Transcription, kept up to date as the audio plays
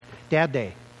Dad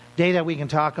Day. Day that we can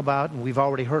talk about, and we've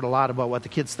already heard a lot about what the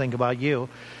kids think about you.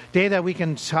 Day that we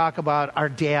can talk about our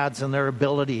dads and their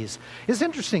abilities. It's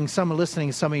interesting, listening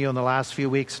to some of you in the last few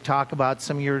weeks talk about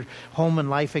some of your home and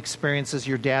life experiences.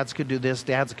 Your dads could do this,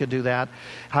 dads could do that,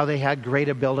 how they had great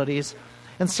abilities.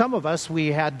 And some of us, we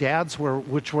had dads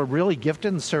which were really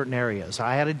gifted in certain areas.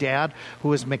 I had a dad who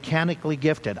was mechanically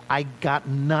gifted. I got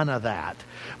none of that.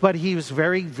 But he was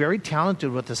very, very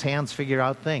talented with his hands, figure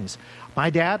out things.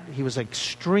 My dad, he was an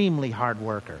extremely hard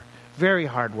worker, very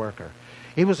hard worker.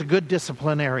 He was a good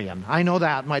disciplinarian. I know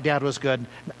that. My dad was good.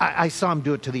 I saw him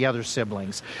do it to the other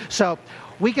siblings. So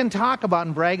we can talk about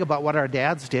and brag about what our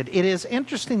dads did. It is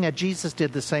interesting that Jesus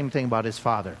did the same thing about his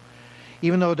Father.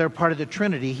 Even though they're part of the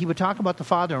Trinity, he would talk about the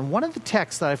Father. And one of the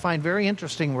texts that I find very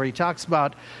interesting where he talks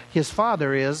about his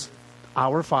Father is,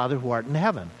 our Father who art in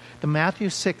heaven. The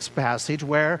Matthew 6 passage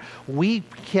where we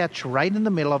catch right in the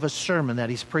middle of a sermon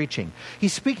that he's preaching.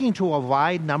 He's speaking to a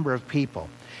wide number of people.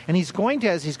 And he's going to,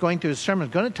 as he's going through his sermon,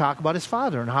 going to talk about his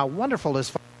Father and how wonderful his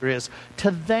Father is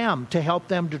to them, to help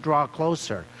them to draw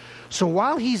closer. So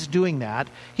while he's doing that,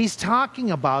 he's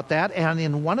talking about that, and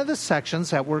in one of the sections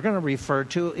that we're going to refer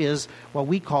to is what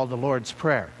we call the Lord's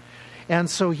Prayer. And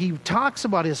so he talks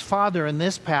about his Father in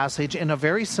this passage in a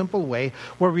very simple way,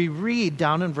 where we read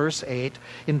down in verse 8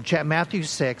 in Matthew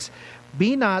 6,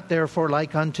 "Be not therefore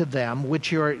like unto them,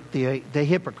 which are the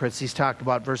hypocrites," he's talked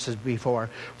about verses before,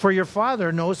 "for your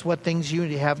Father knows what things you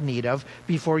have need of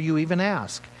before you even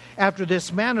ask. After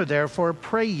this manner therefore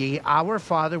pray ye, Our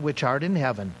Father which art in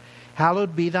heaven,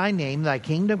 hallowed be thy name, thy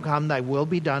kingdom come, thy will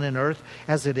be done in earth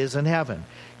as it is in heaven.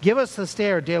 Give us this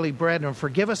day our daily bread, and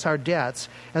forgive us our debts,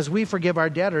 as we forgive our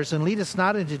debtors, and lead us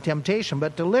not into temptation,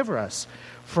 but deliver us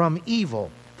from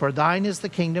evil. For thine is the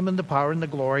kingdom and the power and the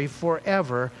glory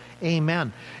forever.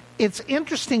 Amen." It's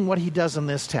interesting what he does in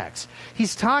this text.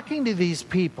 He's talking to these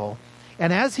people,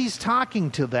 and as he's talking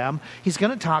to them, he's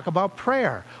going to talk about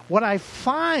prayer. What I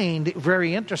find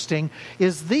very interesting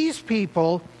is these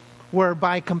people were,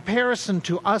 by comparison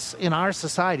to us in our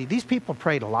society, these people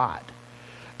prayed a lot.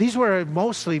 These were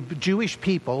mostly Jewish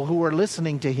people who were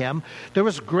listening to him. There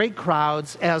was great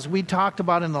crowds, as we talked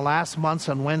about in the last months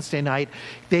on Wednesday night.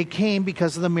 They came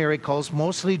because of the miracles,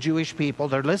 mostly Jewish people.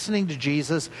 They're listening to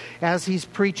Jesus as he's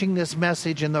preaching this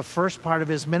message in the first part of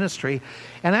his ministry.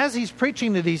 And as he's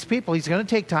preaching to these people, he's going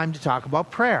to take time to talk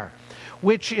about prayer,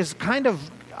 which is kind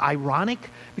of ironic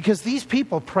because these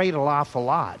people prayed an awful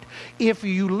lot. If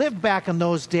you lived back in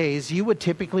those days, you would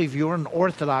typically, if you were an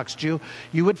Orthodox Jew,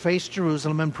 you would face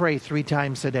Jerusalem and pray 3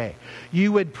 times a day.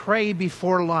 You would pray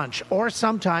before lunch, or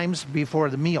sometimes before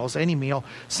the meals, any meal.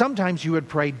 Sometimes you would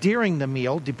pray during the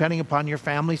meal, depending upon your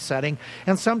family setting,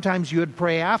 and sometimes you would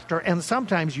pray after, and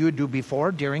sometimes you would do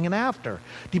before, during, and after.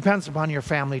 Depends upon your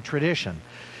family tradition.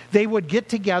 They would get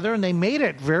together, and they made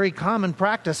it very common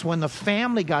practice when the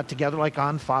family got together, like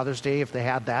on Father's Day, if they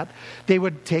had that, they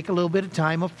would take a little bit of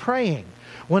time of praying.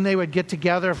 When they would get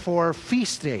together for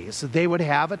feast days, they would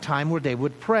have a time where they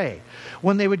would pray.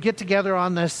 When they would get together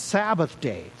on the Sabbath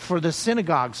day for the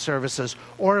synagogue services,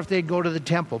 or if they'd go to the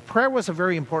temple, prayer was a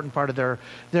very important part of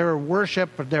their worship,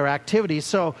 their activities.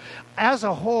 So as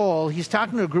a whole, he's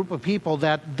talking to a group of people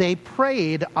that they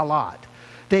prayed a lot.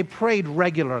 They prayed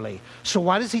regularly. So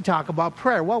why does he talk about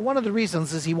prayer? Well, one of the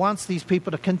reasons is he wants these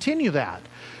people to continue that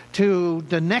to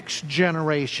the next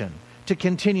generation, to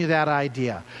continue that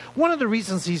idea. One of the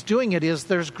reasons he's doing it is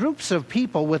there's groups of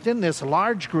people within this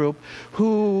large group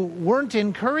who weren't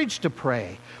encouraged to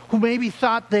pray, who maybe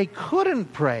thought they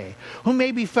couldn't pray, who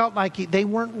maybe felt like they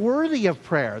weren't worthy of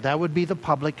prayer. That would be the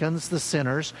publicans, the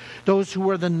sinners, those who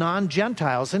were the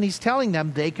non-Gentiles. And he's telling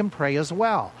them they can pray as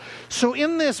well. So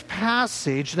in this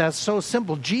passage that's so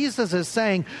simple, Jesus is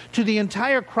saying to the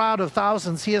entire crowd of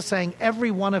thousands, he is saying,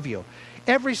 every one of you,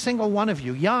 every single one of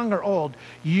you, young or old,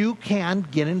 you can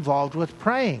get involved with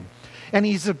praying. And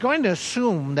he's going to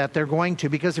assume that they're going to,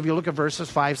 because if you look at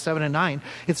verses 5, 7, and 9,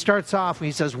 it starts off and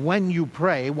he says, when you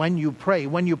pray, when you pray,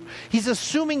 when you... He's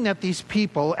assuming that these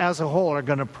people as a whole are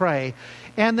going to pray.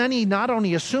 And then he not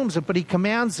only assumes it, but he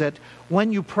commands it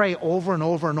when you pray over and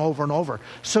over and over and over.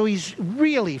 So he's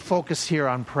really focused here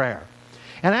on prayer.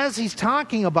 And as he's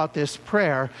talking about this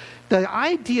prayer, the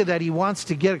idea that he wants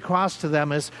to get across to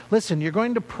them is, listen, you're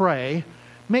going to pray.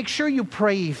 Make sure you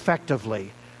pray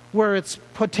effectively, where its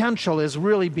potential is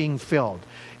really being filled.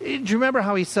 Do you remember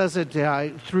how he says it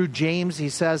through James? He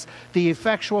says, the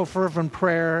effectual fervent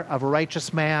prayer of a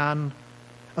righteous man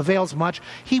avails much.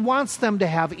 He wants them to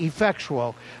have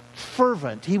effectual,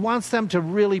 fervent. He wants them to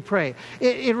really pray.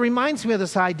 It reminds me of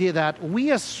this idea that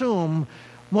we assume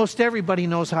most everybody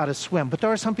knows how to swim, but there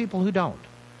are some people who don't.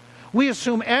 We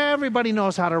assume everybody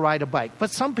knows how to ride a bike,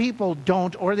 but some people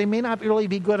don't, or they may not really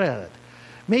be good at it.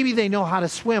 Maybe they know how to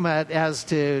swim as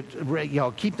to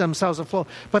keep themselves afloat,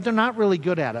 but they're not really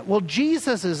good at it. Well,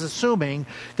 Jesus is assuming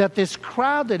that this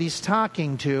crowd that he's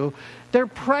talking to, they're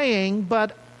praying,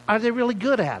 but are they really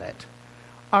good at it?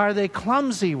 Are they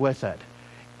clumsy with it?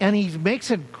 And he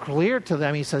makes it clear to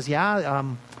them. He says,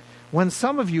 when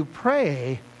some of you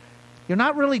pray, you're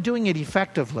not really doing it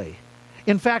effectively.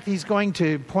 In fact, he's going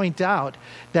to point out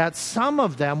that some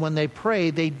of them, when they pray,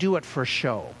 they do it for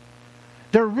show.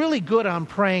 They're really good on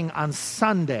praying on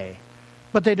Sunday,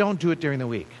 but they don't do it during the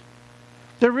week.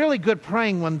 They're really good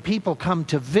praying when people come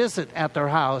to visit at their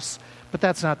house, but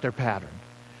that's not their pattern.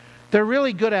 They're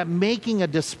really good at making a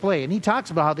display. And he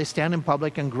talks about how they stand in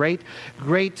public and great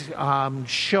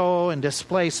show and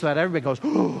display so that everybody goes,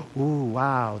 ooh,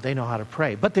 wow, they know how to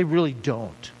pray. But they really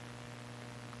don't.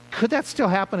 Could that still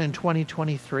happen in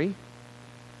 2023?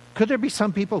 Could there be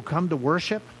some people who come to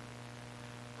worship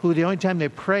who the only time they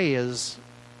pray is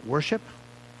worship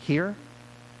here,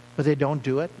 but they don't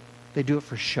do it? They do it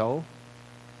for show?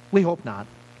 We hope not.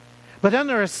 But then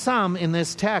there are some in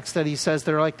this text that he says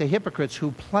they're like the hypocrites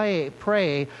who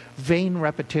pray vain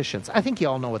repetitions. I think you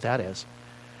all know what that is.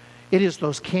 It is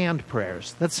those canned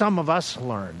prayers that some of us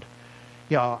learned.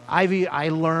 I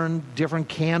learned different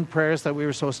canned prayers that we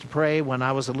were supposed to pray when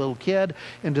I was a little kid,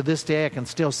 and to this day I can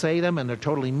still say them, and they're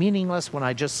totally meaningless when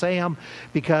I just say them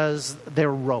because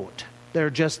they're rote.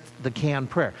 They're just the canned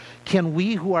prayer. Can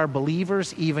we who are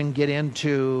believers even get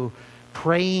into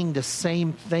praying the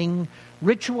same thing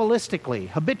ritualistically,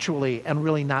 habitually, and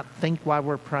really not think while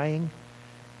we're praying?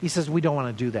 He says we don't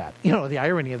want to do that. The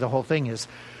irony of the whole thing is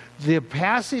the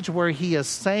passage where he is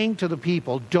saying to the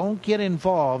people, don't get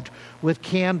involved with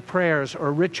canned prayers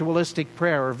or ritualistic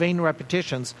prayer or vain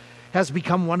repetitions, has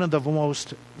become one of the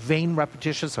most vain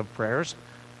repetitions of prayers.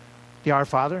 The Our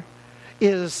Father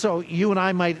is, so you and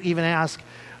I might even ask,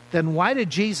 then why did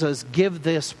Jesus give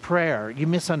this prayer? You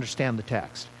misunderstand the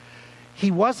text. He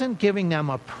wasn't giving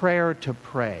them a prayer to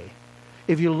pray.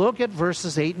 If you look at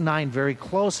verses 8 and 9 very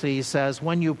closely, he says,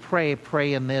 when you pray,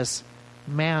 pray in this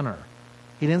manner.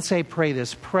 He didn't say pray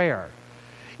this prayer.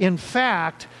 In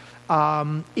fact,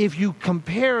 if you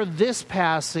compare this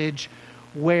passage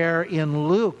where in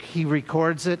Luke he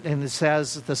records it and it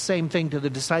says the same thing to the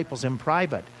disciples in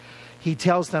private. He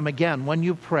tells them again, when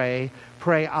you pray,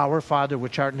 pray our Father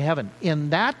which art in heaven. In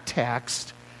that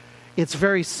text, it's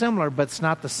very similar, but it's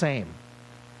not the same.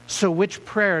 So which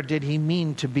prayer did he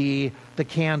mean to be the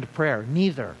canned prayer?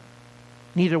 Neither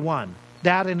one.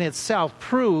 That in itself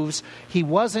proves he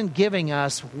wasn't giving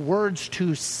us words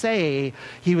to say.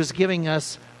 He was giving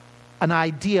us an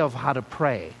idea of how to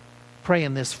pray. Pray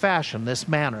in this fashion, this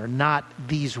manner, not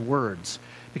these words,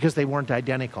 because they weren't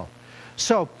identical.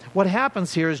 So what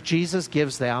happens here is Jesus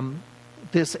gives them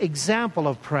this example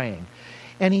of praying.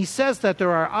 And he says that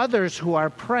there are others who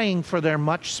are praying for their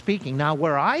much speaking. Now,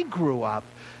 where I grew up,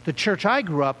 the church I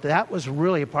grew up, that was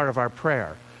really a part of our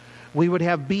prayer. We would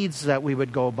have beads that we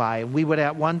would go by. We would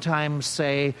at one time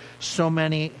say so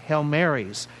many Hail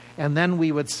Marys. And then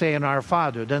we would say in Our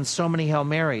Father, then so many Hail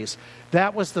Marys.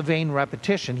 That was the vain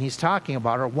repetition he's talking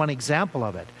about, or one example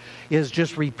of it, is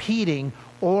just repeating,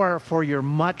 or for your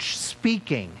much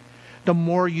speaking. The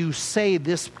more you say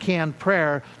this canned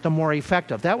prayer, the more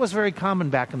effective. That was very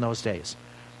common back in those days.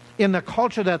 In the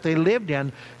culture that they lived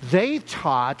in, they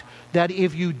taught that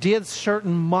if you did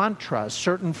certain mantras,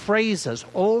 certain phrases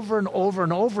over and over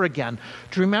and over again.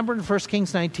 Do you remember in 1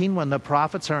 Kings 19 when the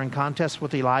prophets are in contest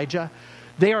with Elijah?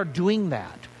 They are doing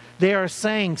that. They are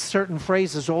saying certain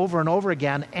phrases over and over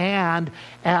again, and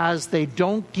as they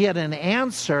don't get an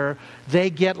answer, they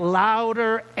get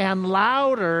louder and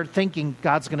louder, thinking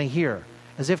God's going to hear,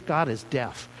 as if God is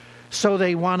deaf. So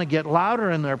they want to get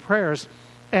louder in their prayers,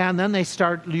 and then they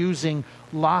start using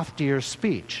loftier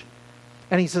speech.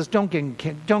 And he says, don't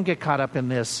get caught up in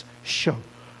this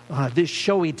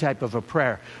showy type of a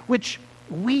prayer, which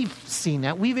we've seen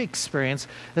that. We've experienced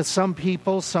that some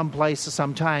people, some places,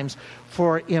 sometimes,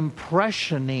 for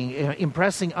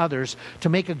impressing others, to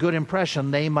make a good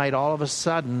impression, they might all of a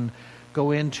sudden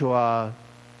go into a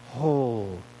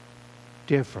whole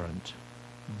different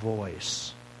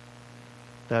voice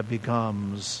that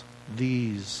becomes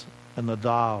these and the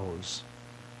thous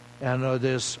and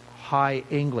this high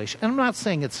English. And I'm not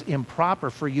saying it's improper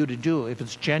for you to do if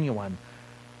it's genuine,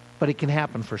 but it can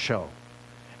happen for show.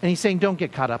 And he's saying, don't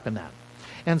get caught up in that.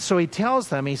 And so he tells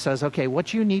them, he says, okay,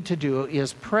 what you need to do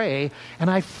is pray. And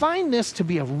I find this to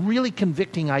be a really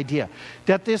convicting idea,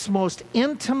 that this most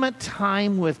intimate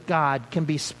time with God can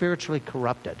be spiritually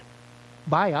corrupted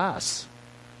by us.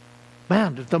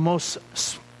 Man, the most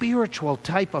spiritual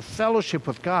type of fellowship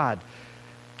with God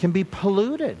can be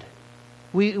polluted.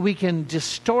 We can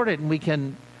distort it and we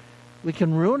can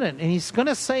ruin it. And he's going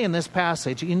to say in this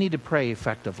passage, you need to pray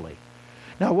effectively.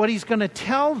 Now, what he's going to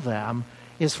tell them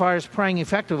as far as praying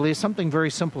effectively is something very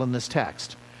simple in this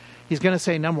text. He's going to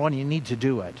say, number one, you need to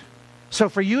do it. So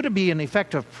for you to be an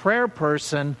effective prayer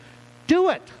person, do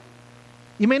it.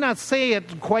 You may not say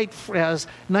it quite as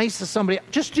nice as somebody.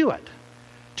 Just do it.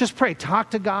 Just pray.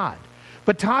 Talk to God.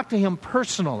 But talk to him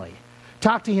personally.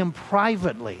 Talk to him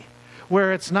privately,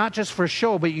 where it's not just for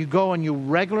show, but you go and you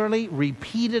regularly,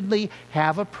 repeatedly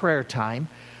have a prayer time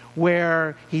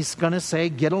where he's going to say,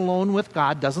 get alone with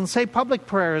God. Doesn't say public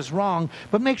prayer is wrong,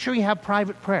 but make sure you have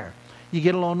private prayer. You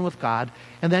get alone with God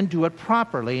and then do it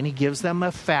properly. And he gives them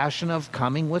a fashion of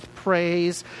coming with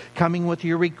praise, coming with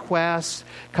your requests,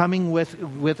 coming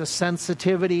with a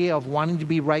sensitivity of wanting to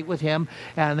be right with him,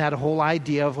 and that whole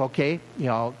idea of, okay,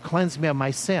 cleanse me of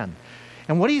my sin.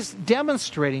 And what he's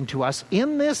demonstrating to us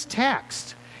in this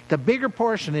text, the bigger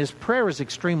portion is prayer is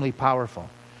extremely powerful.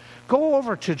 Go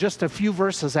over to just a few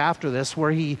verses after this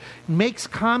where he makes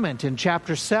comment in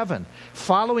chapter 7.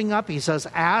 Following up, he says,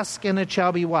 ask and it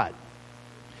shall be what?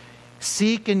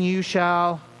 Seek and you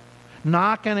shall,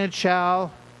 knock and it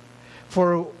shall.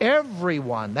 For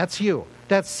everyone, that's you,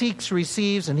 that seeks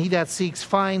receives, and he that seeks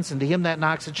finds, and to him that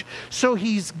knocks it. So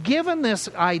he's given this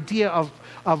idea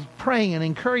of praying and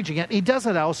encouraging it. He does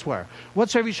it elsewhere.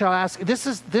 Whatsoever you shall ask. This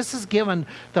is given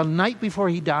the night before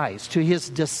he dies to his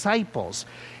disciples.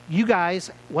 You guys,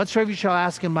 whatsoever you shall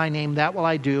ask in my name, that will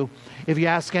I do, if you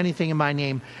ask anything in my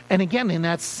name. And again, in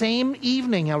that same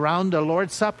evening around the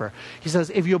Lord's Supper, he says,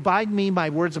 if you abide in me, my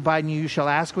words abide in you, you shall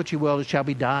ask what you will, it shall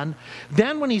be done.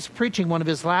 Then when he's preaching one of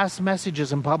his last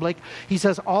messages in public, he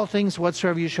says, all things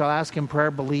whatsoever you shall ask in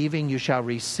prayer, believing, you shall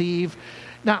receive.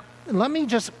 Now, let me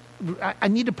just... I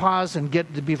need to pause and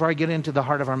before I get into the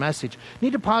heart of our message, I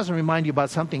need to pause and remind you about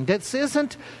something. This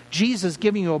isn't Jesus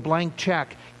giving you a blank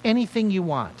check. Anything you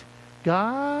want.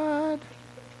 God,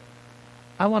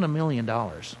 I want $1 million.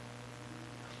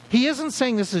 He isn't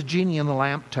saying this is genie in the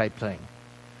lamp type thing.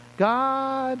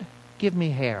 God, give me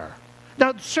hair.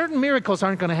 Now, certain miracles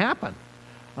aren't going to happen.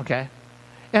 Okay?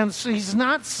 And so he's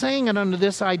not saying it under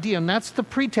this idea, and that's the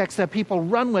pretext that people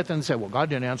run with and say, well, God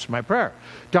didn't answer my prayer.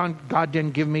 God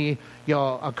didn't give me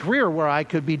a career where I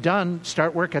could be done,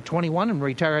 start work at 21 and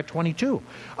retire at 22.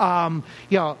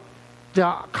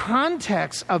 The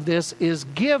context of this is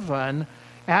given,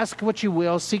 ask what you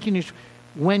will, seeking you.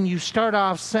 When you start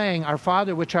off saying, our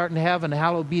Father which art in heaven,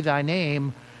 hallowed be thy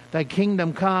name, thy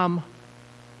kingdom come.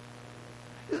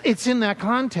 It's in that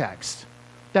context.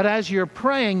 That as you're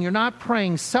praying, you're not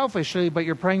praying selfishly, but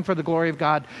you're praying for the glory of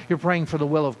God. You're praying for the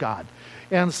will of God.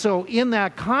 And so in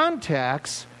that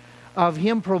context of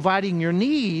him providing your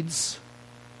needs,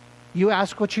 you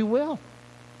ask what you will.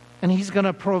 And he's going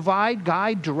to provide,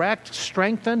 guide, direct,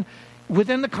 strengthen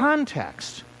within the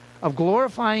context of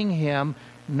glorifying him,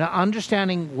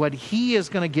 understanding what he is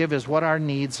going to give is what our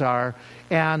needs are,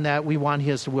 and that we want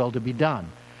his will to be done.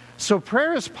 So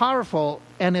prayer is powerful,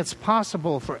 and it's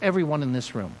possible for everyone in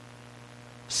this room.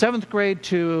 7th grade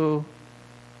to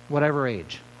whatever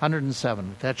age,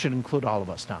 107. That should include all of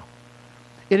us now.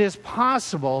 It is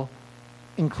possible,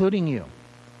 including you.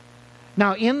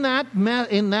 Now, in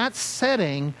that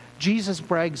setting, Jesus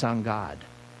brags on God.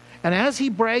 And as he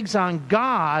brags on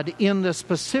God in the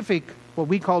specific, what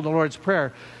we call the Lord's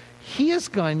Prayer, he is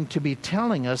going to be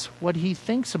telling us what he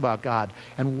thinks about God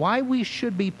and why we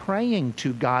should be praying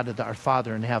to God, our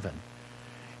Father in heaven.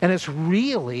 And it's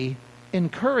really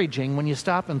encouraging when you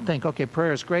stop and think, okay,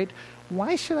 prayer is great.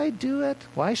 Why should I do it?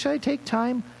 Why should I take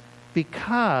time?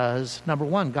 Because, number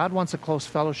one, God wants a close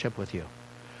fellowship with you.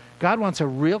 God wants a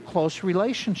real close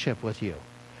relationship with you.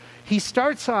 He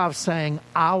starts off saying,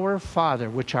 our Father,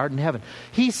 which art in heaven.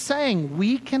 He's saying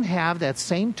we can have that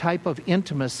same type of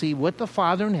intimacy with the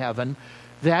Father in heaven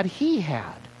that he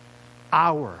had.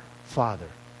 Our Father.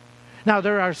 Now,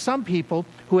 there are some people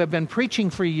who have been preaching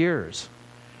for years,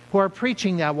 who are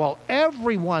preaching that, well,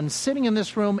 everyone sitting in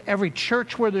this room, every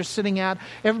church where they're sitting at,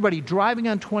 everybody driving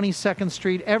on 22nd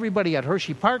Street, everybody at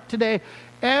Hershey Park today,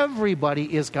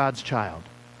 everybody is God's child.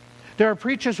 There are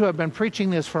preachers who have been preaching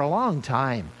this for a long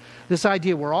time. This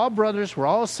idea, we're all brothers, we're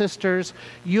all sisters.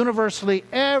 Universally,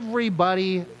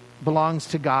 everybody belongs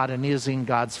to God and is in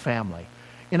God's family.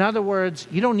 In other words,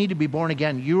 you don't need to be born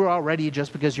again. You're already,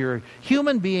 just because you're a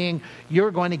human being,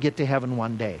 you're going to get to heaven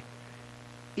one day.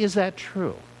 Is that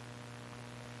true?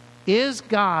 Is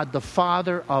God the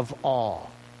Father of all?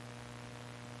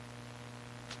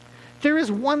 There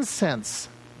is one sense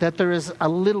that there is a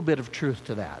little bit of truth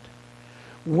to that.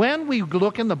 When we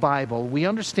look in the Bible, we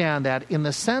understand that in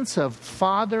the sense of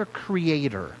Father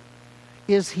Creator,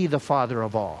 is He the Father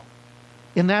of all?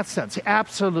 In that sense,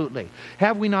 absolutely.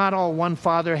 Have we not all one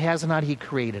Father? Has not He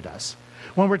created us?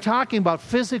 When we're talking about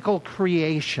physical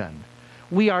creation,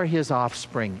 we are His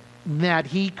offspring, that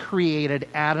He created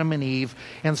Adam and Eve.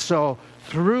 And so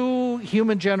through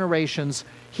human generations,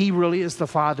 He really is the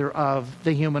Father of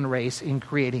the human race in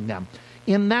creating them.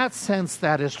 In that sense,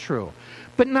 that is true.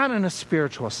 But not in a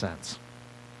spiritual sense.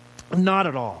 Not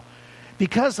at all.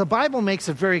 Because the Bible makes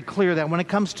it very clear that when it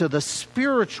comes to the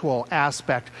spiritual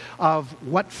aspect of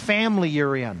what family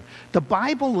you're in, the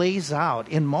Bible lays out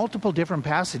in multiple different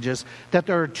passages that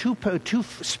there are two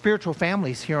spiritual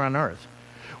families here on earth.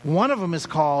 One of them is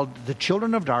called the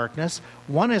children of darkness.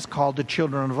 One is called the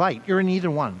children of light. You're in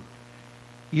either one.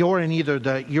 You're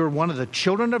one of the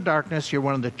children of darkness, you're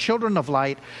one of the children of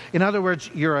light. In other words,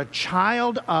 you're a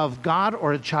child of God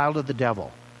or a child of the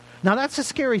devil. Now that's a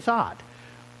scary thought.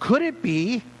 Could it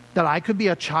be that I could be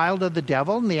a child of the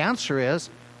devil? And the answer is,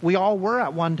 we all were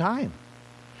at one time.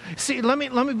 See, let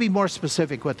me be more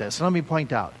specific with this. Let me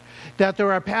point out that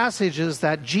there are passages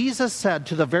that Jesus said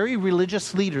to the very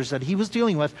religious leaders that He was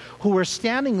dealing with who were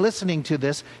standing listening to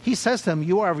this. He says to them,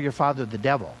 you are of your father the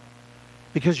devil,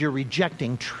 because you're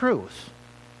rejecting truth.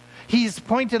 He's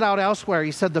pointed out elsewhere,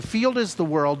 He said, the field is the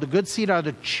world, the good seed are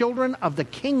the children of the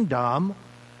kingdom,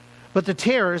 but the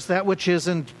tares, that which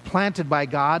isn't planted by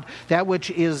God, that which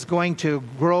is going to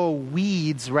grow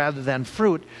weeds rather than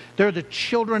fruit, they're the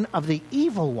children of the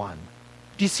evil one.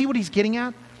 Do you see what He's getting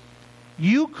at?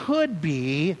 You could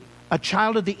be a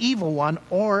child of the evil one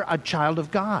or a child of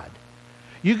God.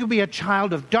 You could be a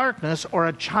child of darkness or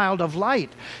a child of light.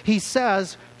 He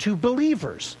says to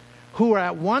believers who are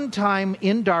at one time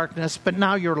in darkness, but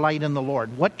now you're light in the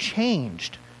Lord. What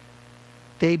changed?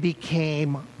 They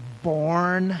became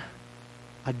born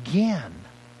again.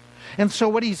 And so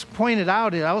what He's pointed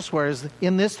out elsewhere is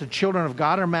in this, the children of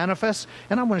God are manifest.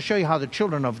 And I'm going to show you how the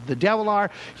children of the devil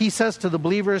are. He says to the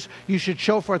believers, you should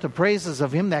show forth the praises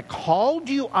of Him that called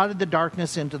you out of the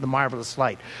darkness into the marvelous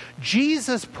light.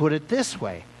 Jesus put it this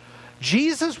way.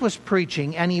 Jesus was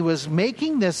preaching and He was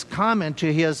making this comment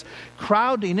to His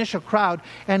crowd, the initial crowd,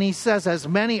 and He says, as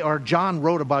many, or John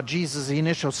wrote about Jesus'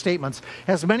 initial statements,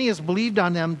 as many as believed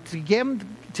on them,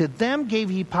 to them gave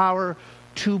He power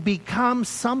to become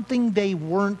something they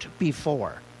weren't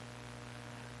before.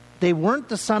 They weren't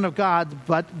the Son of God,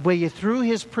 but through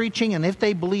His preaching, and if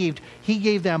they believed, He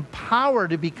gave them power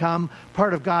to become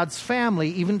part of God's family,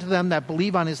 even to them that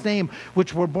believe on His name,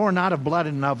 which were born not of blood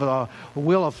and of the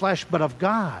will of flesh, but of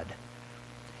God.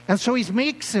 And so He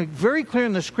makes it very clear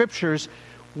in the Scriptures,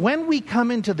 when we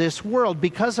come into this world,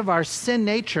 because of our sin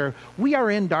nature, we are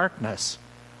in darkness.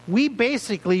 We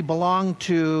basically belong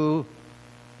to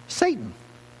Satan.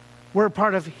 We're a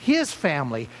part of his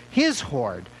family, his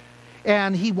horde,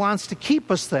 and he wants to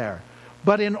keep us there.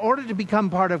 But in order to become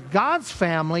part of God's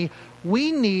family,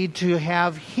 we need to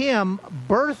have Him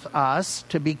birth us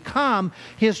to become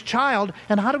His child.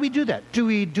 And how do we do that? Do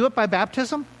we do it by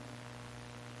baptism?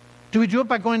 Do we do it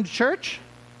by going to church?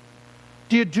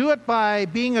 Do you do it by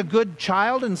being a good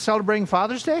child and celebrating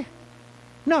Father's Day?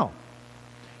 No.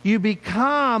 You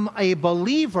become a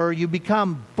believer, you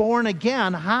become born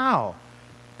again. How?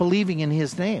 Believing in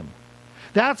His name.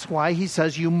 That's why He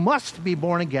says you must be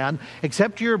born again,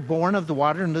 except you're born of the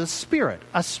water and the Spirit.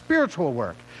 A spiritual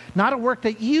work. Not a work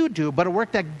that you do, but a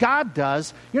work that God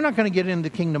does. You're not going to get into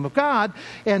the kingdom of God.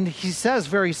 And He says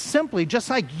very simply,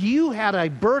 just like you had a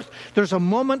birth, there's a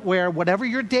moment where whatever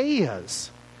your day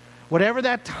is, whatever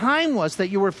that time was that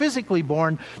you were physically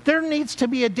born, there needs to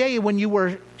be a day when you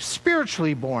were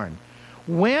spiritually born.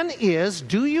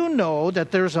 Do you know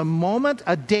that there's a moment,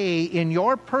 a day in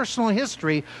your personal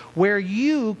history where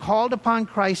you called upon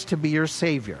Christ to be your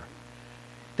Savior?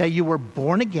 That you were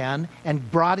born again and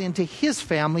brought into His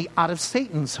family out of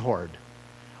Satan's horde,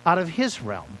 out of his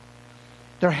realm.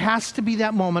 There has to be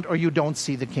that moment or you don't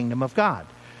see the kingdom of God.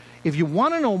 If you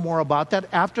want to know more about that,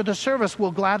 after the service,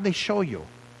 we'll gladly show you.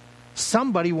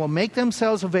 Somebody will make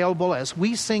themselves available as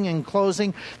we sing in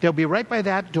closing. They'll be right by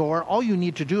that door. All you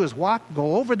need to do is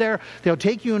go over there. They'll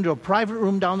take you into a private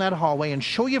room down that hallway and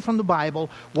show you from the Bible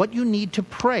what you need to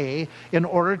pray in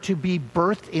order to be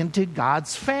birthed into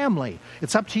God's family.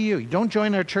 It's up to you. You don't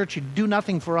join our church. You do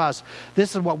nothing for us.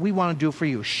 This is what we want to do for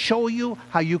you. Show you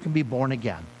how you can be born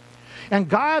again. And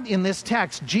God, in this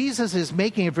text, Jesus is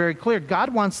making it very clear.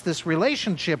 God wants this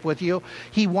relationship with you.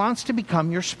 He wants to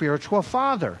become your spiritual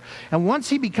father. And once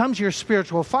He becomes your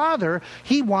spiritual father,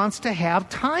 He wants to have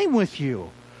time with you.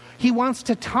 He wants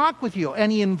to talk with you,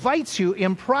 and he invites you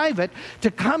in private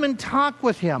to come and talk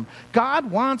with him.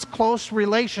 God wants close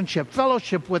relationship,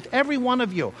 fellowship with every one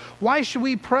of you. Why should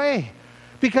we pray?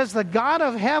 Because the God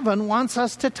of heaven wants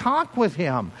us to talk with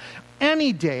him.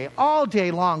 Any day, all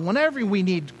day long, whenever we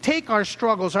need, take our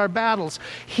struggles, our battles,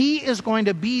 he is going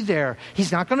to be there.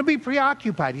 He's not going to be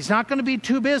preoccupied. He's not going to be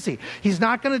too busy. He's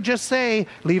not going to just say,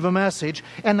 leave a message,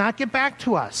 and not get back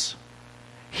to us.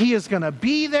 He is going to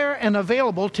be there and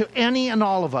available to any and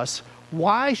all of us.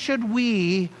 Why should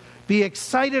we be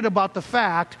excited about the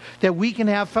fact that we can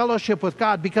have fellowship with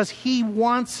God? Because he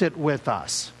wants it with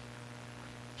us.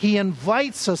 He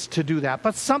invites us to do that.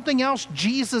 But something else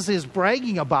Jesus is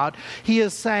bragging about, he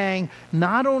is saying,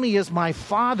 not only is my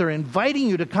Father inviting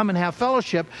you to come and have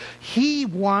fellowship, he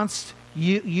wants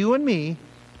you and me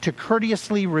to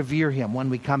courteously revere him when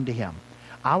we come to him.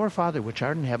 Our Father, which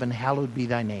art in heaven, hallowed be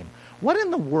thy name. What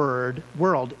in the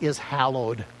world is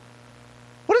hallowed?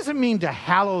 What does it mean to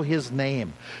hallow his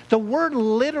name? The word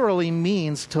literally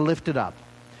means to lift it up,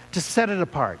 to set it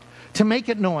apart, to make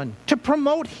it known, to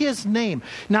promote his name.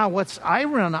 Now, what's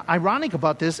ironic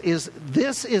about this is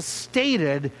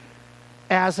stated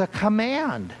as a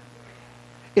command.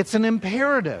 It's an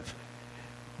imperative.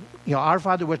 Our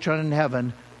Father which art in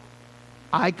heaven,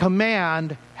 I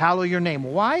command, hallow your name.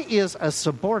 Why is a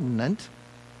subordinate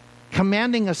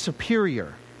commanding a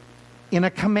superior in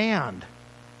a command?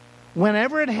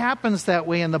 Whenever it happens that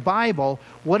way in the Bible,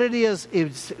 what it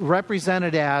is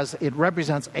represented as, it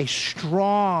represents a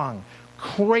strong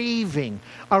craving,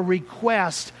 a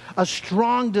request, a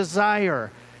strong desire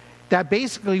that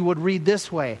basically would read this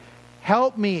way: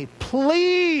 help me,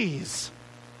 please,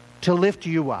 to lift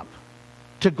you up,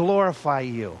 to glorify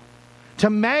you, to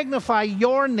magnify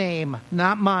your name,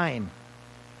 not mine,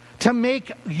 to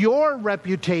make your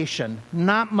reputation,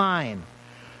 not mine,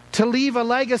 to leave a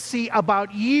legacy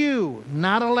about you,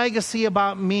 not a legacy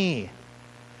about me.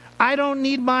 I don't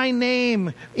need my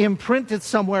name imprinted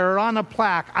somewhere or on a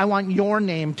plaque. I want your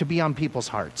name to be on people's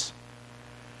hearts.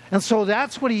 And so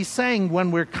that's what he's saying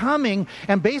when we're coming.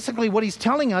 And basically what he's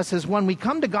telling us is when we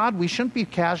come to God, we shouldn't be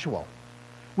casual.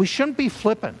 We shouldn't be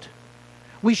flippant.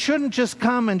 We shouldn't just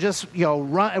come and just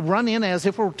run in as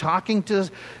if we're talking to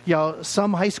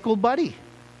some high school buddy.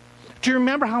 Do you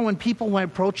remember how when people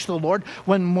approached the Lord,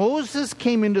 when Moses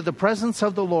came into the presence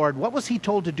of the Lord, what was he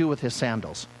told to do with his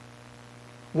sandals?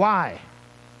 Why?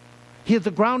 The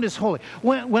ground is holy.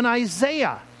 When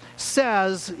Isaiah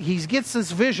says, he gets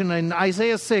this vision in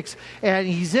Isaiah 6, and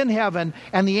he's in heaven,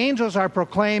 and the angels are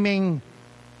proclaiming,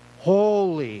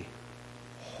 holy.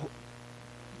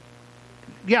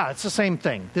 Yeah, it's the same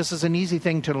thing. This is an easy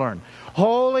thing to learn.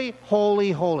 Holy,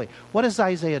 holy, holy. What does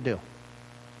Isaiah do?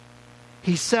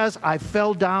 He says, I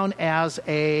fell down as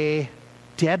a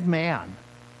dead man.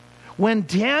 When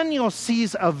Daniel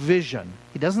sees a vision,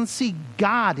 he doesn't see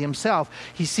God himself.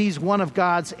 He sees one of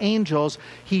God's angels.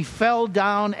 He fell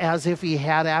down as if he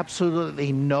had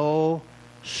absolutely no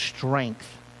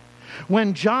strength.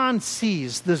 When John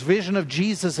sees this vision of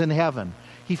Jesus in heaven,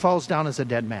 he falls down as a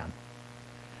dead man.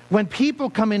 When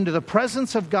people come into the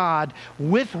presence of God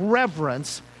with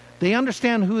reverence, they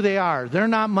understand who they are. They're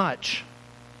not much.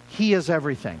 He is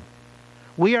everything.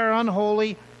 We are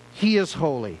unholy. He is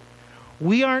holy.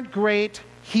 We aren't great.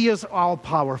 He is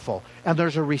all-powerful. And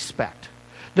there's a respect.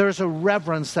 There's a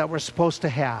reverence that we're supposed to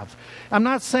have. I'm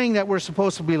not saying that we're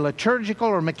supposed to be liturgical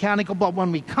or mechanical, but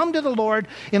when we come to the Lord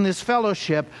in this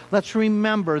fellowship, let's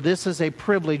remember this is a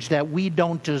privilege that we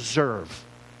don't deserve.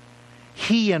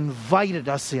 He invited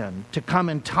us in to come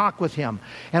and talk with him.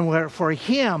 And for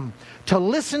him to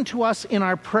listen to us in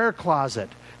our prayer closet,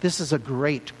 this is a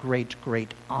great, great,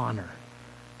 great honor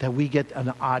that we get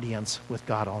an audience with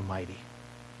God Almighty.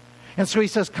 And so he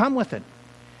says, come with it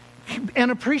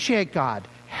and appreciate God.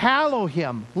 Hallow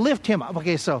him. Lift him up.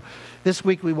 Okay, so this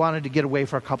week we wanted to get away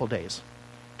for a couple days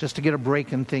just to get a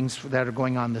break in things that are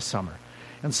going on this summer.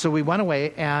 And so we went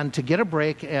away, and to get a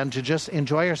break and to just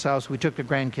enjoy ourselves, we took the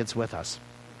grandkids with us.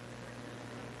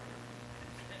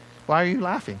 Why are you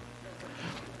laughing?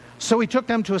 So we took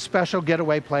them to a special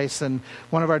getaway place, and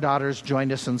one of our daughters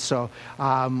joined us, and so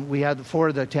we had 4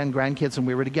 of the 10 grandkids, and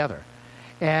we were together.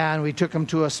 And we took them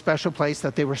to a special place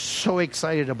that they were so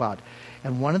excited about.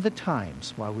 And one of the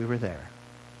times while we were there,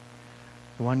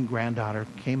 one granddaughter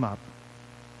came up,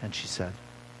 and she said,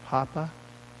 Papa,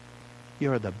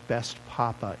 you're the best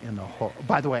papa in the whole...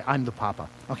 By the way, I'm the papa.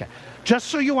 Okay. Just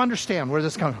so you understand where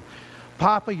this comes from.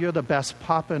 Papa, you're the best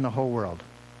papa in the whole world.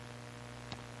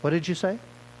 What did you say?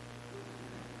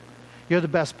 You're the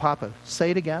best papa.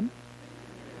 Say it again.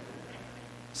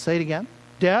 Say it again.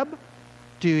 Deb,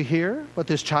 do you hear what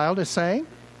this child is saying?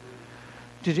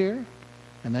 Did you hear?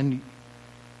 And then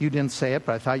you didn't say it,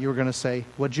 but I thought you were going to say,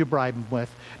 what'd you bribe him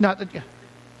with? Now,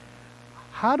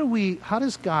 how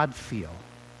does God feel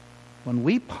when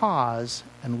we pause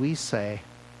and we say,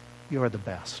 you're the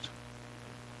best?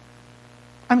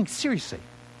 I mean, seriously.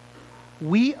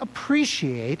 We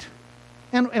appreciate,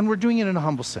 and we're doing it in a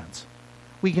humble sense.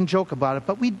 We can joke about it,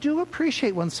 but we do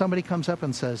appreciate when somebody comes up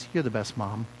and says, you're the best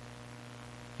mom.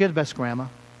 You're the best grandma.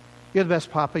 You're the best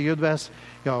papa. You're the best,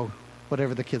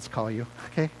 whatever the kids call you,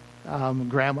 okay?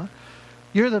 Grandma.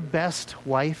 You're the best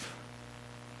wife.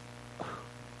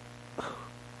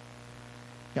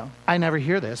 I never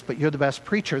hear this, but you're the best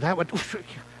preacher. That would,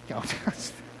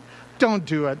 don't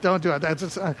do it. Don't do it. That's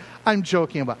just, I'm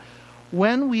joking about.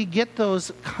 When we get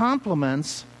those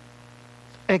compliments,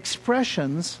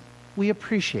 expressions, we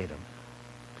appreciate them.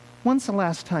 When's the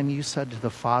last time you said to the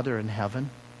Father in heaven,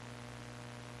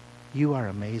 you are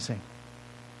amazing?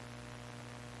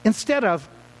 Instead of,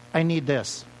 I need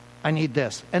this. I need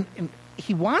this. And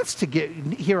he wants to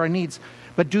hear our needs,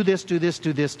 but do this, do this,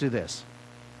 do this, do this.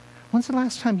 When's the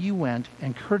last time you went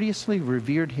and courteously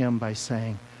revered him by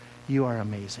saying, you are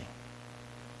amazing.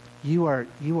 You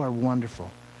are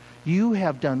wonderful. You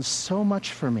have done so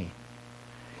much for me.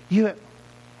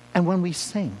 And when we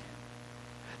sing,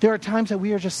 there are times that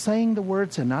we are just saying the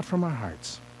words and not from our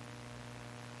hearts.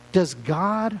 Does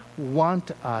God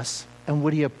want us, and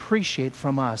would he appreciate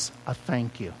from us a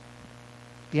thank you?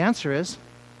 The answer is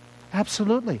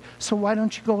absolutely. So why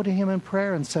don't you go to him in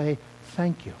prayer and say,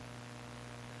 thank you?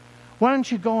 Why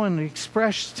don't you go and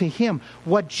express to him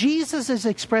what Jesus is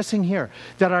expressing here,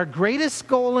 that our greatest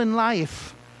goal in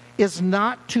life is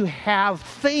not to have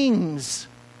things.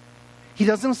 He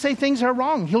doesn't say things are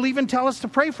wrong. He'll even tell us to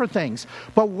pray for things.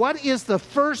 But what is the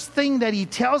first thing that he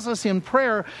tells us in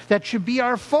prayer that should be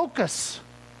our focus?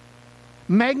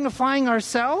 Magnifying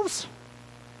ourselves?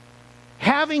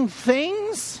 Having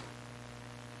things?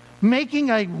 Making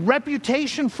a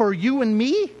reputation for you and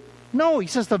me? No, he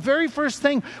says the very first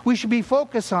thing we should be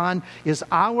focused on is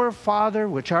our Father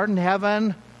which art in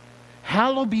heaven,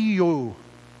 hallowed be you.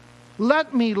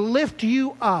 Let me lift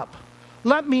you up.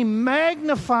 Let me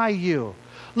magnify you.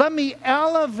 Let me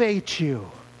elevate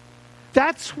you.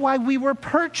 That's why we were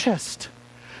purchased.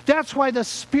 That's why the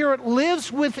Spirit lives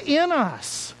within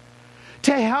us,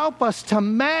 to help us to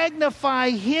magnify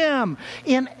him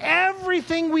in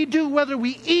everything we do, whether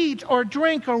we eat or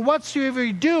drink or whatsoever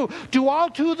we do all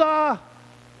to the,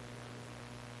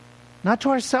 not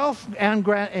to our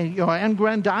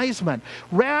self-aggrandizement.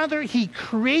 Rather, he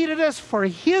created us for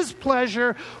his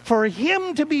pleasure, for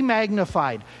him to be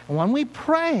magnified. And when we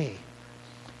pray,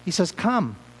 he says,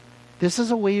 come, this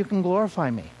is a way you can glorify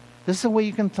me. This is a way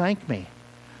you can thank me.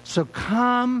 So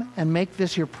come and make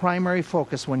this your primary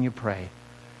focus when you pray.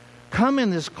 Come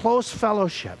in this close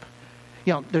fellowship.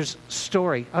 There's a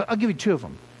story. I'll give you two of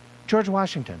them. George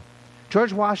Washington.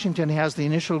 George Washington has the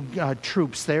initial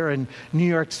troops there in New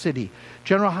York City.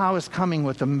 General Howe is coming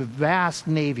with a vast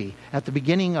navy at the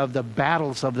beginning of the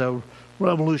battles of the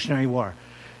Revolutionary War.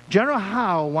 General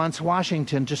Howe wants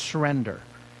Washington to surrender.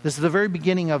 This is the very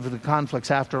beginning of the conflicts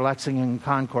after Lexington and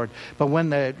Concord. But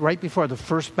right before the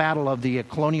first battle of the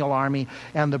colonial army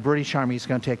and the British army is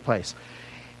going to take place.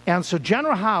 And so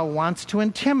General Howe wants to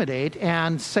intimidate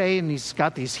and he's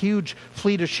got these huge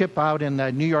fleet of ship out in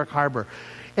the New York harbor.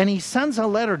 And he sends a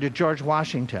letter to George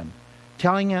Washington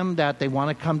telling him that they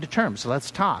want to come to terms. So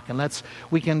let's talk, and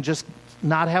we can just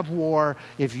not have war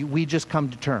if we just come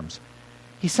to terms.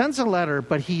 He sends a letter,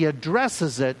 but he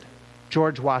addresses it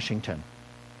George Washington.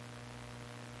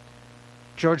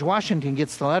 George Washington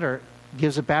gets the letter,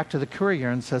 gives it back to the courier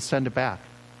and says, send it back.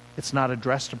 It's not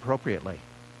addressed appropriately.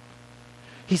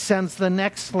 He sends the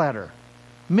next letter,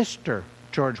 Mr.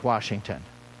 George Washington.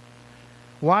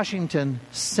 Washington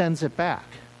sends it back.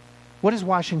 What is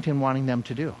Washington wanting them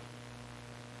to do?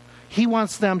 He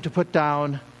wants them to put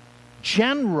down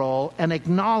general and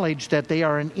acknowledge that they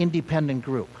are an independent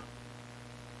group.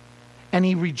 And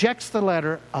he rejects the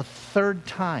letter a third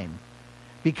time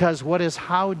because what is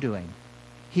Howe doing?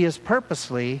 He is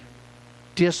purposely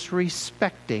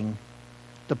disrespecting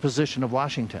the position of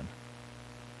Washington.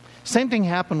 Same thing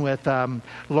happened with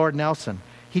Lord Nelson.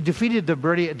 He defeated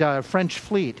the French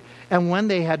fleet, and when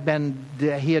he had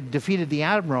defeated the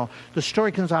admiral, the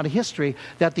story comes out of history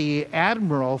that the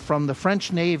admiral from the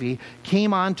French Navy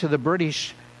came on to the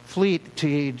British fleet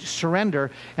to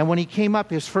surrender, and when he came up,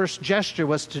 his first gesture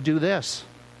was to do this.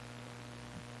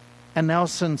 And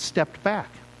Nelson stepped back,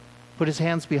 put his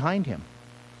hands behind him,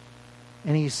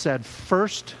 and he said,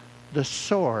 first the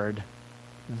sword,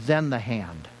 then the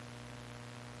hand.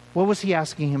 What was he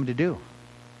asking him to do?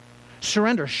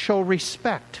 Surrender, show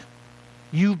respect.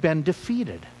 you've been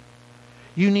defeated.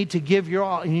 You need to give your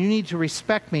all, and you need to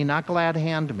respect me, not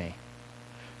glad-hand me.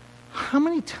 How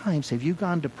many times have you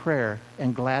gone to prayer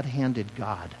and glad-handed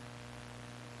God?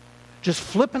 Just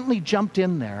flippantly jumped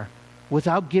in there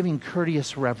without giving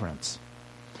courteous reverence.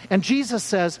 And Jesus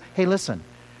says, hey, listen,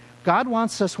 God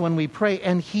wants us when we pray,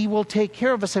 and He will take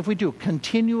care of us if we do.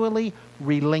 Continually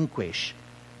relinquish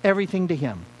everything to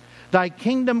Him. Thy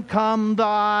kingdom come,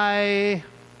 thy...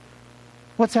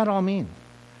 What's that all mean?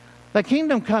 Thy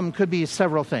kingdom come could be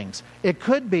several things. It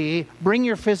could be, bring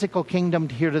your physical kingdom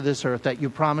here to this earth that you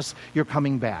promise you're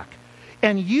coming back.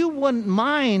 And you wouldn't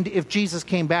mind if Jesus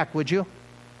came back, would you?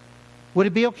 Would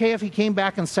it be okay if He came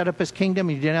back and set up His kingdom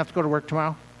and you didn't have to go to work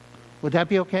tomorrow? Would that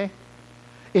be okay?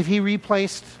 If He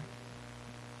replaced,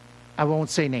 I won't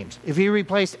say names, if He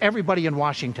replaced everybody in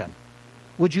Washington,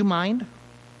 would you mind?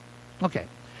 Okay.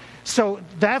 So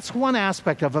that's one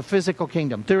aspect of a physical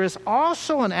kingdom. There is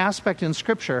also an aspect in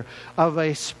Scripture of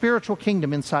a spiritual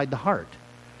kingdom inside the heart,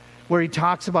 where He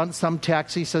talks about in some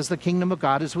texts, He says the kingdom of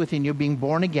God is within you, being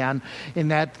born again, and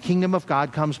that kingdom of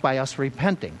God comes by us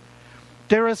repenting.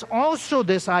 There is also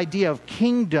this idea of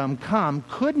kingdom come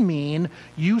could mean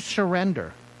you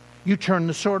surrender. You turn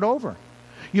the sword over.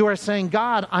 You are saying,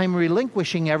 God, I'm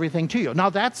relinquishing everything to you. Now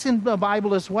that's in the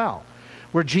Bible as well,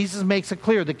 where Jesus makes it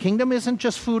clear the kingdom isn't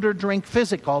just food or drink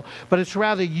physical, but it's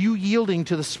rather you yielding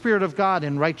to the Spirit of God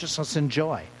in righteousness and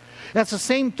joy. That's the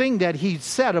same thing that He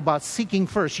said about seeking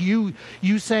first. You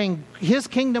saying His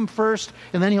kingdom first,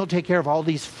 and then He'll take care of all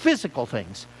these physical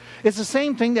things. It's the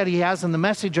same thing that He has in the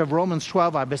message of Romans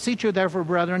 12. I beseech you, therefore,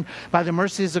 brethren, by the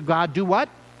mercies of God, do what?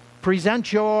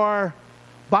 Present your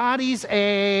bodies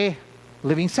a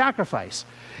living sacrifice.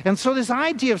 And so this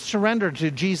idea of surrender to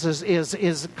Jesus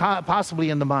is possibly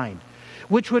in the mind,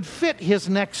 which would fit His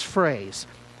next phrase.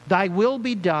 Thy will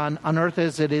be done on earth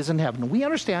as it is in heaven. We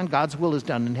understand God's will is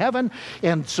done in heaven.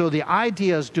 And so the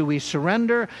idea is, do we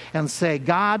surrender and say,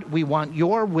 God, we want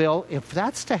your will? If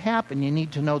that's to happen, you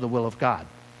need to know the will of God.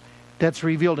 That's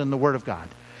revealed in the Word of God.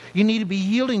 You need to be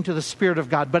yielding to the Spirit of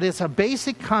God. But it's a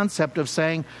basic concept of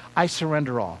saying, I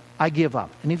surrender all. I give up.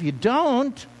 And if you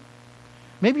don't,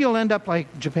 maybe you'll end up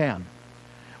like Japan.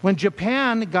 When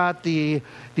Japan got the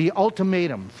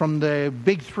ultimatum from the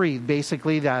big three,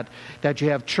 basically, that you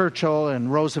have Churchill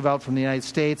and Roosevelt from the United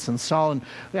States and Stalin,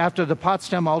 after the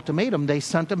Potsdam Ultimatum, they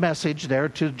sent a message there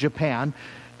to Japan.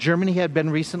 Germany had been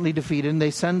recently defeated, and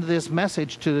they send this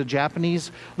message to the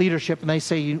Japanese leadership, and they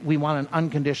say, we want an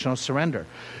unconditional surrender.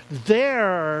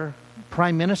 Their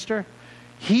prime minister,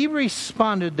 he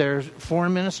responded, their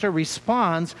foreign minister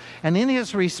responds, and in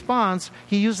his response,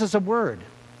 he uses a word,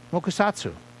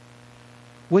 mokusatsu,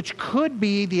 which could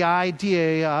be the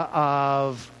idea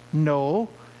of no.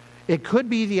 It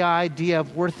could be the idea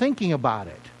of we're thinking about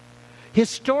it.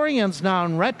 Historians now,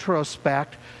 in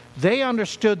retrospect, they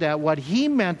understood that what he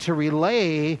meant to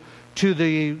relay to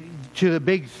the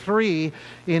big three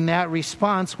in that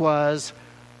response was,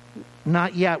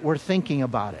 not yet, we're thinking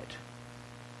about it.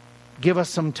 Give us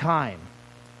some time.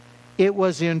 It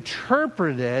was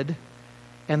interpreted,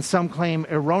 and some claim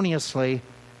erroneously,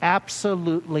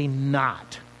 absolutely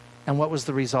not. And what was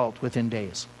the result within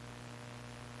days?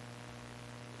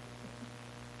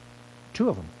 2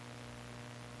 of them.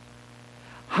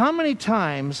 How many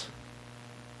times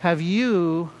have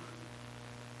you,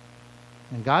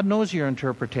 and God knows your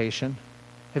interpretation,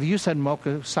 have you said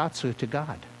mokusatsu to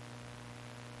God?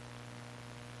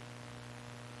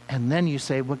 And then you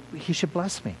say, well, He should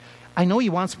bless me. I know He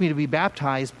wants me to be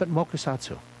baptized, but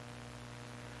mokusatsu.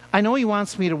 I know He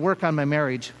wants me to work on my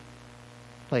marriage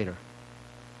later.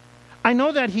 I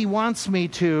know that He wants me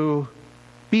to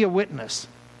be a witness.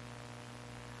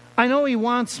 I know He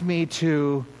wants me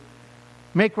to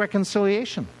make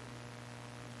reconciliation.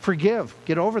 Forgive,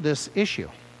 get over this issue.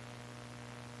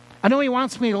 I know He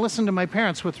wants me to listen to my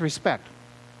parents with respect.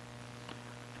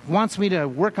 He wants me to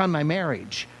work on my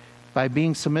marriage by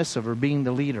being submissive or being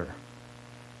the leader.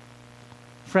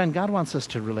 Friend, God wants us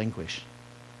to relinquish.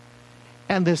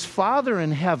 And this Father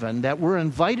in heaven that we're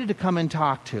invited to come and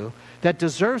talk to, that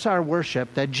deserves our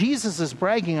worship, that Jesus is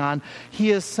bragging on,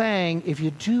 He is saying, if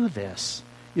you do this,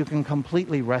 you can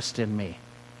completely rest in me.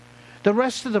 The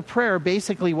rest of the prayer,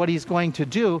 basically what He's going to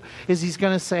do is He's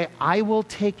going to say, I will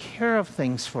take care of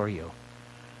things for you.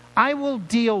 I will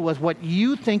deal with what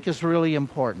you think is really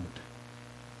important.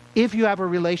 If you have a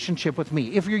relationship with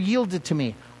me, if you're yielded to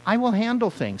me, I will handle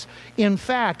things. In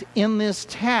fact, in this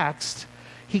text,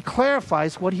 He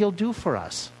clarifies what He'll do for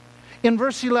us. In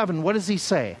verse 11, what does He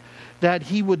say that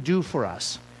He would do for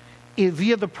us?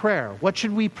 Via the prayer, what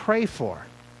should we pray for?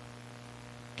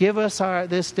 Give us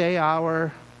this day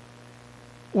our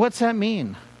What's that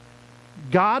mean?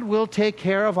 God will take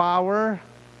care of our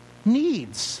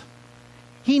needs.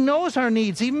 He knows our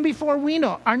needs even before we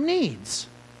know our needs.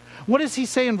 What does he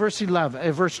say in verse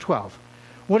 12?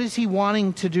 What is he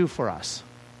wanting to do for us?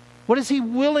 What is he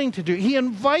willing to do? He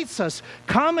invites us,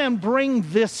 come and bring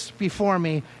this before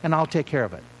me and I'll take care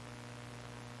of it.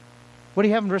 What do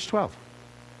you have in verse 12?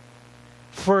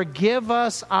 Forgive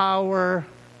us our...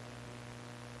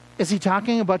 Is he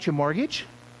talking about your mortgage?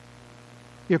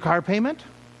 Your car payment?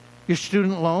 Your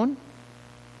student loan?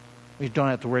 You don't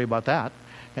have to worry about that.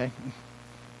 Okay.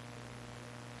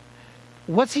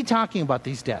 What's he talking about,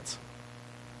 these debts?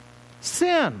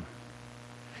 Sin.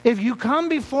 If you come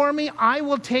before me, I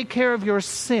will take care of your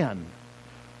sin.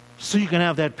 So you can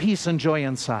have that peace and joy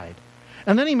inside.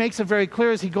 And then he makes it very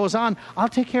clear as he goes on, I'll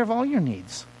take care of all your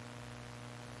needs.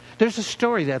 There's a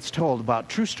story that's told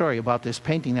true story about this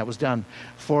painting that was done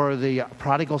for the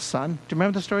prodigal son. Do you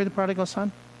remember the story of the prodigal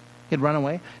son? He'd run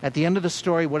away. At the end of the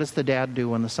story, what does the dad do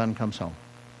when the son comes home?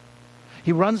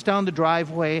 He runs down the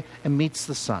driveway and meets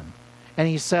the son. And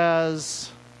he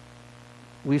says,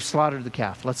 we've slaughtered the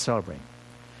calf. Let's celebrate.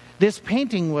 This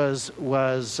painting was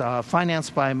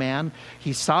financed by a man.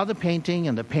 He saw the painting,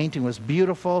 and the painting was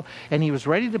beautiful, and he was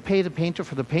ready to pay the painter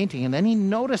for the painting. And then he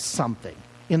noticed something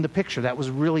in the picture that was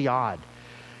really odd.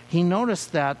 He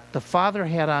noticed that the father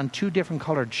had on 2 different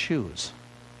colored shoes.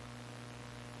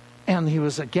 And he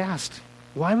was aghast.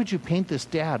 Why would you paint this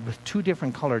dad with 2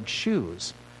 different colored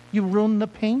shoes? You ruined the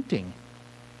painting.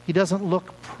 He doesn't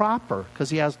look proper because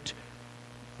he has...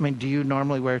 do you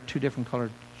normally wear 2 different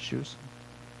colored shoes?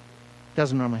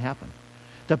 Doesn't normally happen.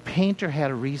 The painter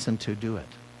had a reason to do it.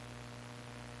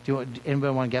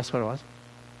 Anybody want to guess what it was?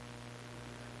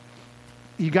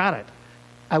 You got it.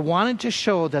 I wanted to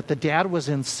show that the dad was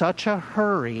in such a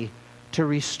hurry to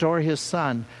restore his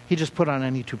son, he just put on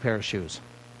any 2 pair of shoes.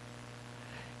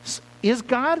 Is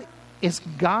God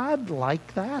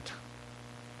like that?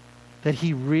 That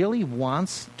he really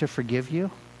wants to forgive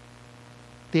you?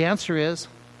 The answer is,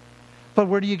 but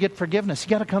where do you get forgiveness? You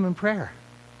got to come in prayer.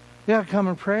 You got to come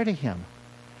in prayer to him.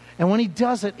 And when he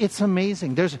does it, it's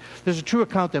amazing. There's a true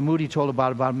account that Moody told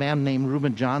about a man named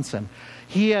Reuben Johnson.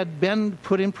 He had been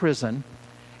put in prison,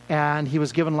 and he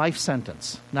was given life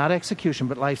sentence. Not execution,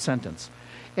 but life sentence.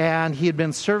 And he had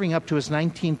been serving up to his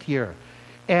 19th year.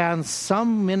 And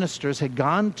some ministers had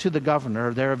gone to the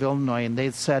governor there of Illinois, and they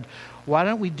had said, why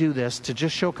don't we do this to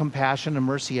just show compassion and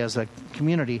mercy as a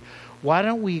community? Why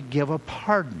don't we give a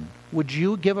pardon? Would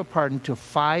you give a pardon to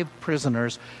 5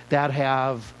 prisoners that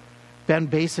have been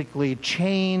basically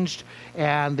changed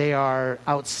and they are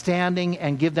outstanding,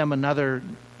 and give them another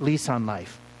lease on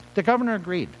life? The governor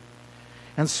agreed.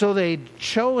 And so they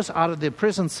chose out of the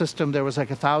prison system, there was like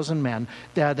 1,000 men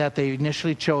that they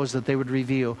initially chose that they would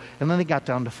review, and then they got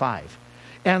down to 5.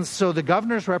 And so the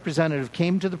governor's representative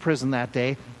came to the prison that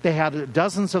day. They had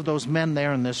dozens of those men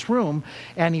there in this room,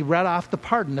 and he read off the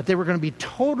pardon, that they were going to be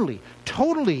totally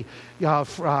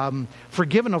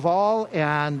forgiven of all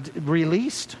and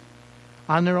released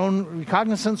on their own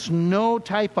recognizance, no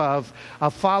type of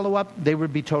follow-up. They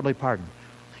would be totally pardoned.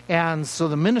 And so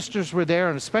the ministers were there,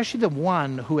 and especially the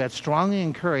one who had strongly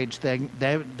encouraged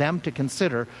them to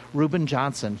consider, Reuben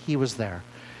Johnson. He was there.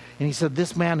 And he said,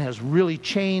 this man has really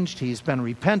changed. He's been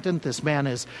repentant. This man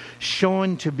is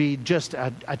shown to be just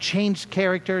a changed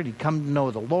character. He'd come to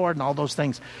know the Lord and all those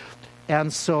things.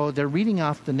 And so they're reading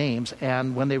off the names.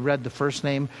 And when they read the first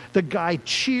name, the guy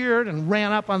cheered and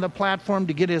ran up on the platform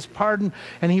to get his pardon.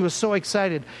 And he was so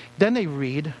excited. Then they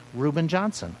read Reuben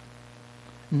Johnson.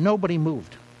 Nobody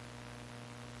moved.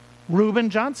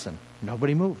 Reuben Johnson.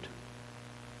 Nobody moved.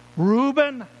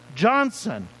 Reuben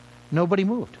Johnson. Nobody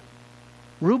moved.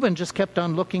 Reuben just kept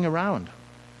on looking around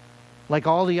like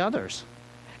all the others.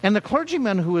 And the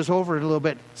clergyman who was over it a little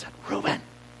bit said,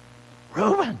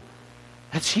 Reuben,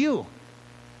 that's you.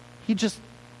 He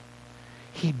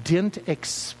didn't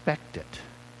expect it.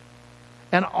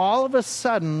 And all of a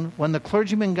sudden, when the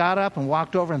clergyman got up and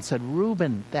walked over and said,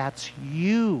 Reuben, that's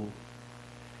you,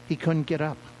 he couldn't get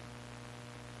up.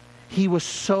 He was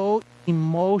so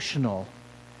emotional,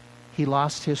 he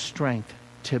lost his strength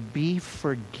to be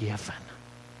forgiven,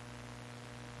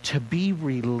 to be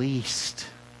released.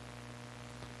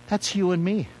 That's you and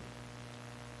me.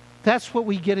 That's what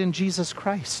we get in Jesus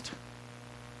Christ.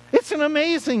 It's an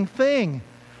amazing thing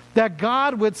that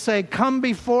God would say, come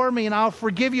before me and I'll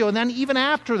forgive you. And then even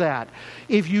after that,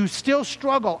 if you still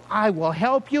struggle, I will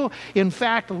help you. In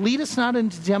fact, lead us not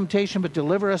into temptation, but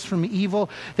deliver us from evil.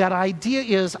 That idea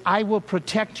is, I will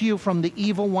protect you from the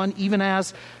evil one, even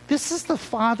as this is the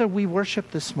Father we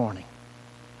worship this morning.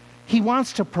 He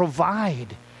wants to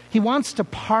provide. He wants to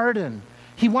pardon.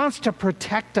 He wants to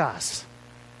protect us.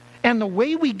 And the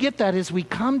way we get that is we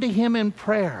come to him in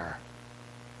prayer.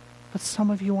 But some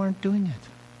of you aren't doing it.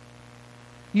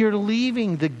 You're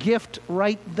leaving the gift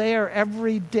right there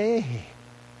every day.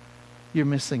 You're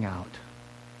missing out.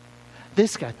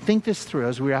 This God, think this through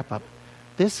as we wrap up.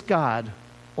 This God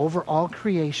over all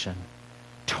creation,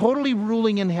 totally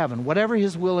ruling in heaven, whatever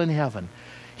his will in heaven.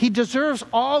 He deserves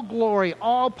all glory,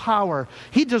 all power.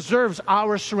 He deserves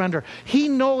our surrender. He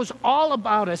knows all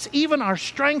about us, even our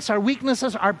strengths, our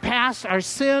weaknesses, our past, our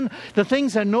sin, the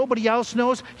things that nobody else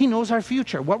knows. He knows our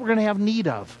future, what we're going to have need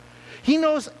of. He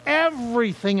knows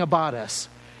everything about us.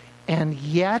 And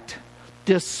yet,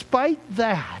 despite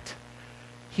that,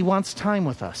 he wants time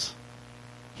with us.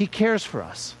 He cares for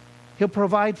us. He'll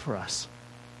provide for us.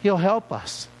 He'll help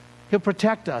us. He'll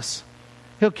protect us.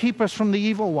 He'll keep us from the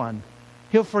evil one.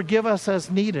 He'll forgive us as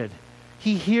needed.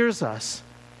 He hears us.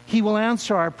 He will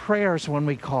answer our prayers when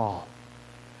we call.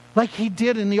 Like he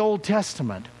did in the Old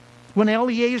Testament. When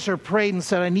Eliezer prayed and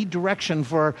said, I need direction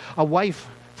for a wife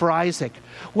for Isaac.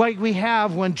 Like we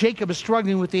have when Jacob is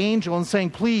struggling with the angel and saying,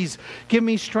 please give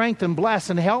me strength and bless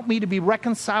and help me to be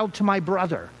reconciled to my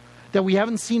brother that we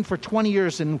haven't seen for 20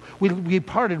 years and we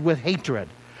parted with hatred.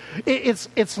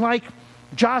 It's like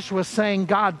Joshua saying,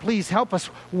 God, please help us.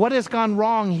 What has gone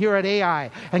wrong here at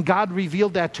Ai? And God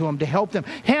revealed that to him to help them.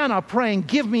 Hannah praying,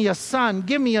 give me a son,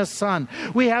 give me a son.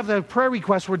 We have the prayer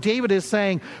request where David is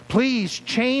saying, please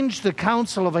change the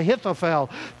counsel of Ahithophel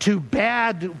to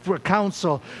bad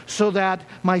counsel so that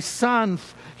my son,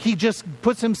 he just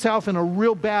puts himself in a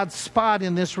real bad spot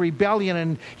in this rebellion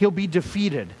and he'll be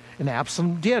defeated. And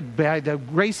Absalom did, by the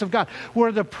grace of God.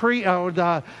 Where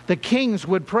the kings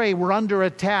would pray, we're under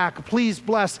attack, please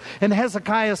bless. And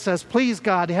Hezekiah says, please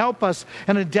God, help us.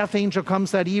 And a death angel comes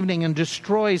that evening and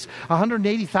destroys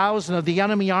 180,000 of the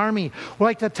enemy army.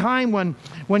 Like the time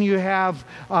when you have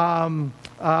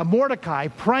Mordecai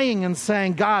praying and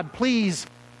saying, God, please,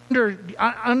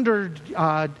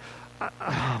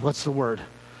 what's the word?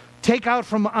 Take out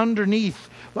from underneath...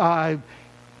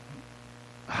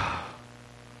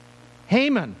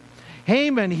 Haman,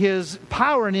 his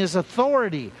power and his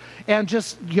authority, and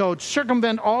just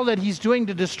circumvent all that he's doing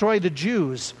to destroy the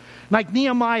Jews. Like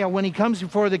Nehemiah when he comes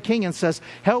before the king and says,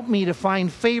 help me to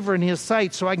find favor in his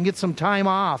sight so I can get some time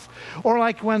off. Or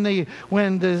like when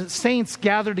the saints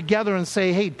gather together and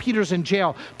say, hey, Peter's in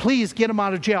jail, please get him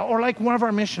out of jail. Or like one of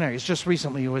our missionaries just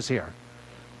recently who was here.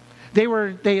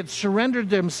 They had surrendered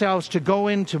themselves to go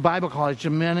into Bible college to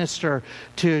minister,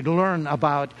 to learn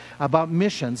about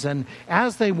missions. And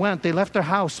as they went, they left their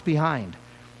house behind.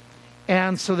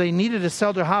 And so they needed to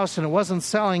sell their house, and it wasn't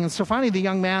selling. And so finally the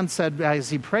young man said, as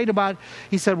he prayed about it,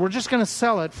 he said, we're just going to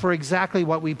sell it for exactly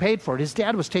what we paid for it. His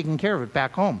dad was taking care of it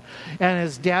back home. And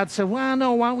his dad said, well,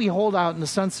 no, why don't we hold out? And the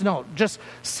son said, no, just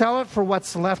sell it for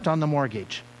what's left on the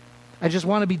mortgage. I just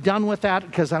want to be done with that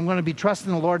because I'm going to be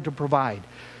trusting the Lord to provide.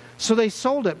 So they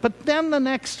sold it. But then the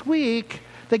next week,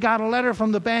 they got a letter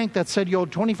from the bank that said you owed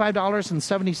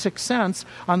 $25.76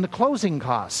 on the closing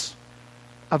costs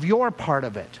of your part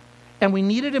of it. And we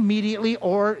need it immediately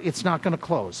or it's not going to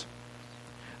close.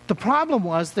 The problem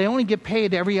was they only get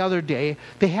paid every other day.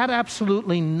 They had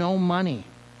absolutely no money.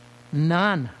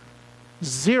 None.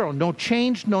 Zero. No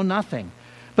change, no nothing.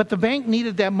 But the bank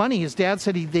needed that money. His dad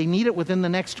said they need it within the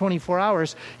next 24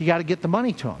 hours. You got to get the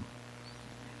money to him.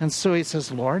 And so he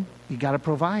says, Lord, you got to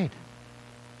provide.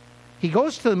 He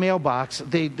goes to the mailbox.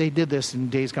 They did this in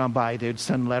days gone by. They'd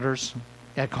send letters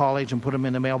at college and put them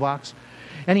in the mailbox.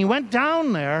 And he went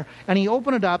down there and he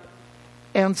opened it up.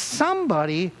 And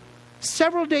somebody,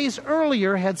 several days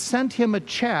earlier, had sent him a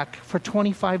check for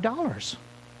 $25.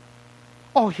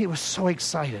 Oh, he was so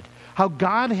excited. How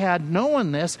God had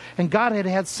known this, and God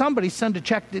had somebody send a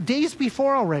check the days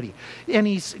before already. And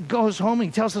he goes home and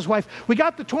he tells his wife, we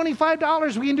got the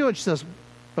 $25, we can do it. She says,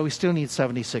 but we still need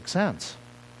 76 cents.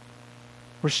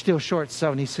 We're still short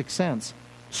 76 cents.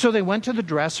 So they went to the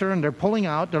dresser and they're pulling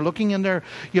out, they're looking in their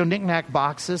knick-knack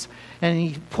boxes, and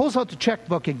he pulls out the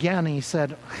checkbook again and he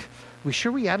said, we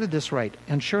sure we added this right?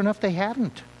 And sure enough, they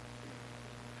hadn't.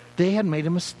 They had made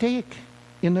a mistake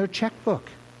in their checkbook.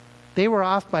 They were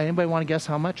off by, anybody want to guess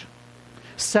how much?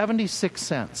 76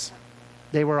 cents.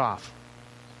 They were off.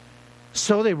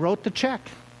 So they wrote the check.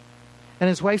 And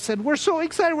his wife said, we're so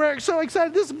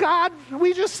excited. This God,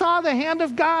 we just saw the hand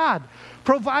of God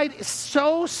provide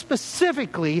so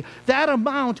specifically that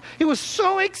amount. It was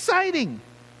so exciting.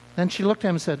 Then she looked at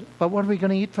him and said, but what are we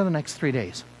going to eat for the next 3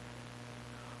 days?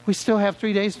 We still have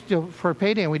 3 days for a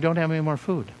payday and we don't have any more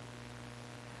food.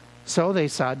 So they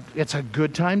said, it's a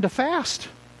good time to fast.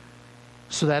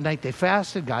 So that night they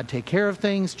fasted. God, take care of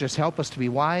things. Just help us to be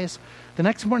wise. The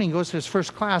next morning he goes to his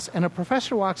first class, and a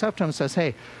professor walks up to him and says,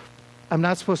 hey, I'm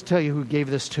not supposed to tell you who gave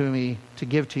this to me to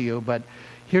give to you, but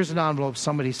here's an envelope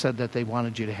somebody said that they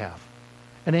wanted you to have.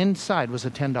 And inside was a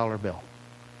 $10 bill.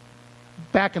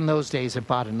 Back in those days, it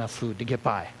bought enough food to get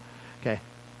by. Okay,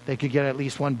 they could get at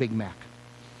least one Big Mac.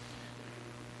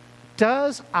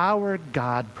 Does our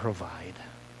God provide?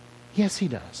 Yes, he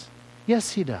does.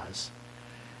 Yes, he does.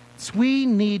 So we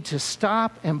need to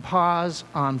stop and pause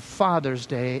on Father's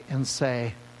Day and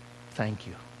say, thank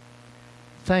you.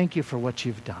 Thank you for what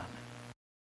you've done.